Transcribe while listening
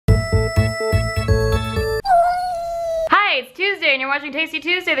Tuesday and you're watching Tasty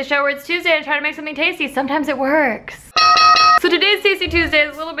Tuesday, the show where it's Tuesday and I try to make something tasty. Sometimes it works. So today's Tasty Tuesday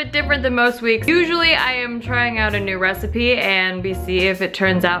is a little bit different than most weeks. Usually I am trying out a new recipe and we see if it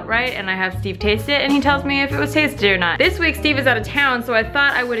turns out right, and I have Steve taste it and he tells me if it was tasty or not. This week Steve is out of town, so I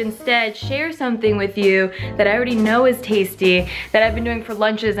thought I would instead share something with you that I already know is tasty, that I've been doing for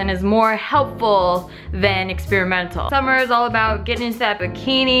lunches and is more helpful than experimental. Summer is all about getting into that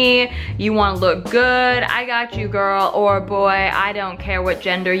bikini. You want to look good. I got you, girl or boy. I don't care what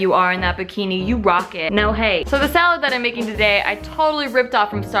gender you are in that bikini. You rock it. No hate. So the salad that I'm making today, I totally ripped off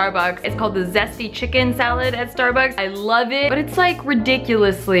from Starbucks. It's called the Zesty Chicken Salad at Starbucks. I love it, but it's like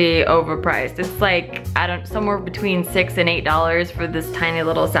ridiculously overpriced. It's like, somewhere between $6 and $8 for this tiny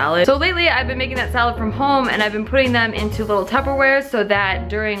little salad. So lately I've been making that salad from home and I've been putting them into little Tupperwares so that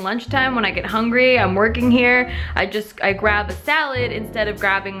during lunchtime when I get hungry, I'm working here, I grab a salad instead of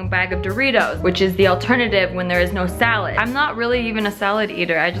grabbing a bag of Doritos, which is the alternative when there is no salad. I'm not really even a salad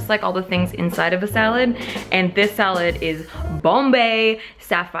eater. I just like all the things inside of a salad, and this salad is Bombay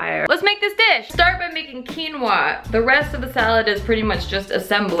Sapphire. Let's make this dish. Start by making quinoa. The rest of the salad is pretty much just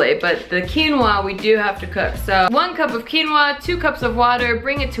assembly, but the quinoa we do have to cook. So 1 cup of quinoa, 2 cups of water,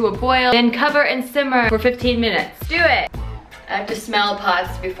 bring it to a boil, then cover and simmer for 15 minutes. Do it. I have to smell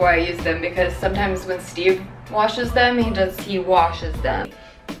pots before I use them because sometimes when Steve washes them, he washes them.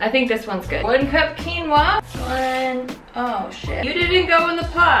 I think this one's good. 1 cup quinoa. Oh shit. You didn't go in the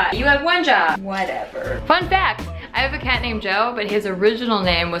pot. You had 1 job. Whatever. Fun fact, I have a cat named Joe, but his original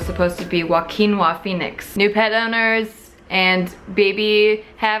name was supposed to be Joaquinwa Phoenix. New pet owners and baby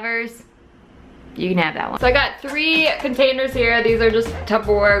havers, you can have that one. So I got 3 containers here. These are just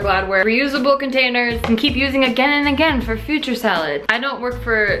Tupperware, Gladware, reusable containers. You can keep using again and again for future salads. I don't work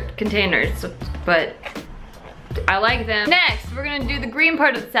for containers, but I like them. Next, we're gonna do the green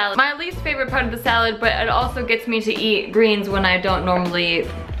part of the salad. My least favorite part of the salad, but it also gets me to eat greens when I don't normally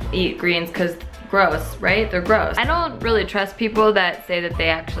eat greens because gross, right? They're gross. I don't really trust people that say that they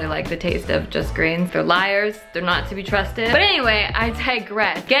actually like the taste of just greens. They're liars. They're not to be trusted. But anyway, I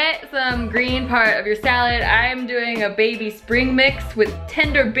digress. Get some green part of your salad. I'm doing a baby spring mix with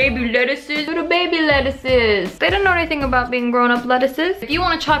tender baby lettuces. Little baby lettuces. They don't know anything about being grown-up lettuces. If you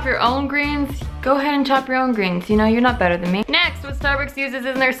want to chop your own greens, go ahead and chop your own greens. You know, you're not better than me. Next, what Starbucks uses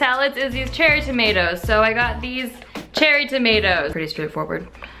in their salads is these cherry tomatoes. So I got these cherry tomatoes. Pretty straightforward.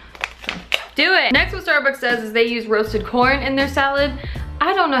 Do it. Next, what Starbucks does is they use roasted corn in their salad.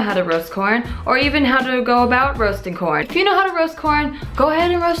 I don't know how to roast corn or even how to go about roasting corn. If you know how to roast corn, go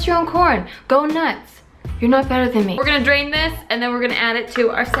ahead and roast your own corn. Go nuts. You're not better than me. We're gonna drain this and then we're gonna add it to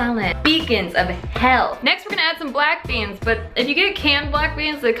our salad. Beacons of health. Next, we're gonna add some black beans, but if you get canned black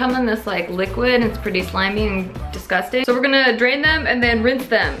beans, they come in this like liquid and it's pretty slimy and disgusting. So we're gonna drain them and then rinse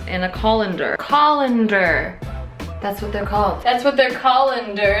them in a colander. Colander. That's what they're called. That's what they're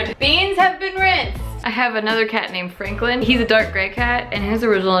colandered. Beans have been rinsed. I have another cat named Franklin. He's a dark gray cat and his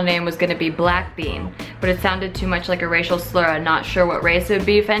original name was gonna be Black Bean, but it sounded too much like a racial slur. I'm not sure what race it would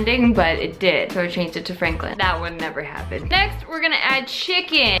be offending, but it did. So I changed it to Franklin. That would never happen. Next, we're gonna add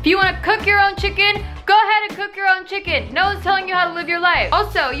chicken. If you wanna cook your own chicken, go ahead and cook your own chicken. No one's telling you how to live your life.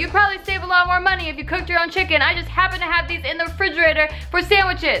 Also, you'd probably save a lot more money if you cooked your own chicken. I just happen to have these in the refrigerator for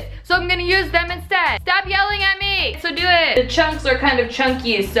sandwiches, so I'm gonna use them instead. Stop yelling at me. So do it. The chunks are kind of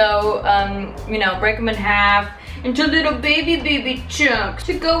chunky, so you know, break them in half into little baby chunks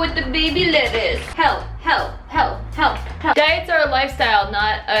to go with the baby lettuce. Help, help, help, help, help. Diets are a lifestyle,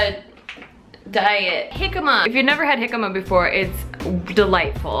 not a diet. Jicama. If you've never had jicama before, it's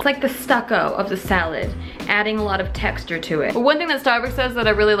delightful. It's like the stucco of the salad, adding a lot of texture to it. But one thing that Starbucks does that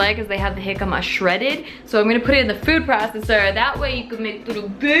I really like is they have the jicama shredded. So I'm gonna put it in the food processor. That way you can make little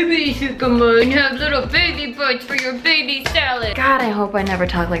baby jicama and have little baby bites for your baby salad. God, I hope I never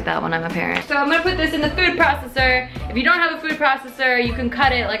talk like that when I'm a parent. So I'm gonna put this in the food processor. If you don't have a food processor, you can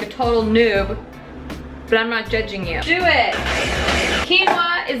cut it like a total noob, but I'm not judging you. Do it.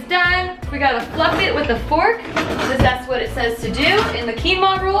 Quinoa is done. We gotta fluff it with a fork, because that's what it says to do in the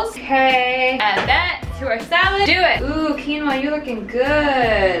quinoa rules. Okay, add that to our salad. Do it. Ooh, quinoa, you're looking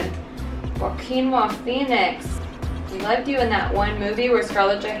good. Well, quinoa Phoenix. We loved you in that one movie where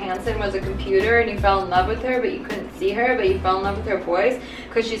Scarlett Johansson was a computer and you fell in love with her, but you couldn't see her, but you fell in love with her voice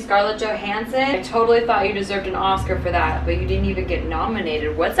because she's Scarlett Johansson. I totally thought you deserved an Oscar for that, but you didn't even get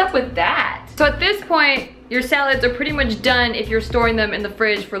nominated. What's up with that? So at this point, your salads are pretty much done if you're storing them in the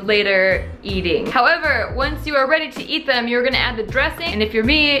fridge for later eating. However, once you are ready to eat them, you're gonna add the dressing, and if you're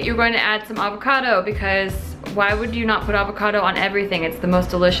me, you're going to add some avocado, because why would you not put avocado on everything? It's the most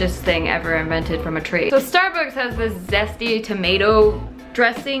delicious thing ever invented from a tree. So Starbucks has this zesty tomato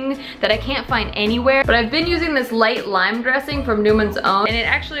dressing that I can't find anywhere, but I've been using this light lime dressing from Newman's Own, and it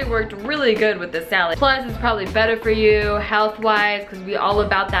actually worked really good with the salad. Plus, it's probably better for you health-wise, because we all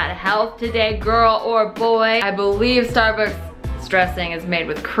about that health today, girl or boy. I believe Starbucks dressing is made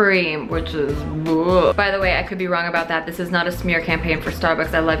with cream, which is ugh. By the way, I could be wrong about that. This is not a smear campaign for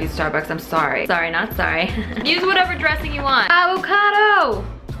Starbucks. I love you, Starbucks. I'm sorry. Sorry, not sorry. Use whatever dressing you want. Avocado!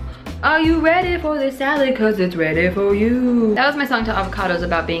 Are you ready for the salad? Cause it's ready for you. That was my song to avocados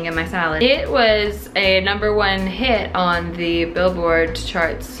about being in my salad. It was a #1 hit on the Billboard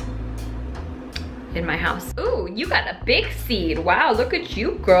charts in my house. Ooh, you got a big seed. Wow, look at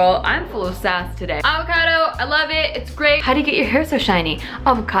you, girl. I'm full of sass today. Avocado, I love it. It's great. How do you get your hair so shiny?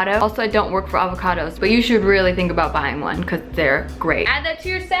 Avocado. Also, I don't work for avocados, but you should really think about buying one because they're great. Add that to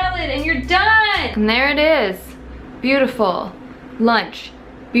your salad and you're done. And there it is. Beautiful. Lunch.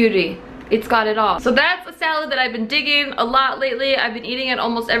 Beauty. It's got it all. So that's a salad that I've been digging a lot lately. I've been eating it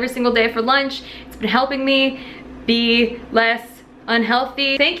almost every single day for lunch. It's been helping me be less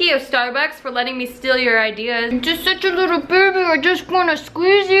unhealthy. Thank you, Starbucks, for letting me steal your ideas. I'm just such a little baby. I just wanna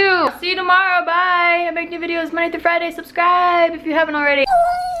squeeze you. I'll see you tomorrow. Bye. I make new videos Monday through Friday. Subscribe if you haven't already.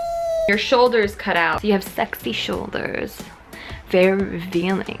 Your shoulders cut out. So you have sexy shoulders. Very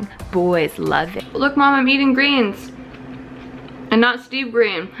revealing. Boys love it. Look, Mom, I'm eating greens. And not Steve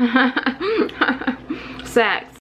Green. Sex.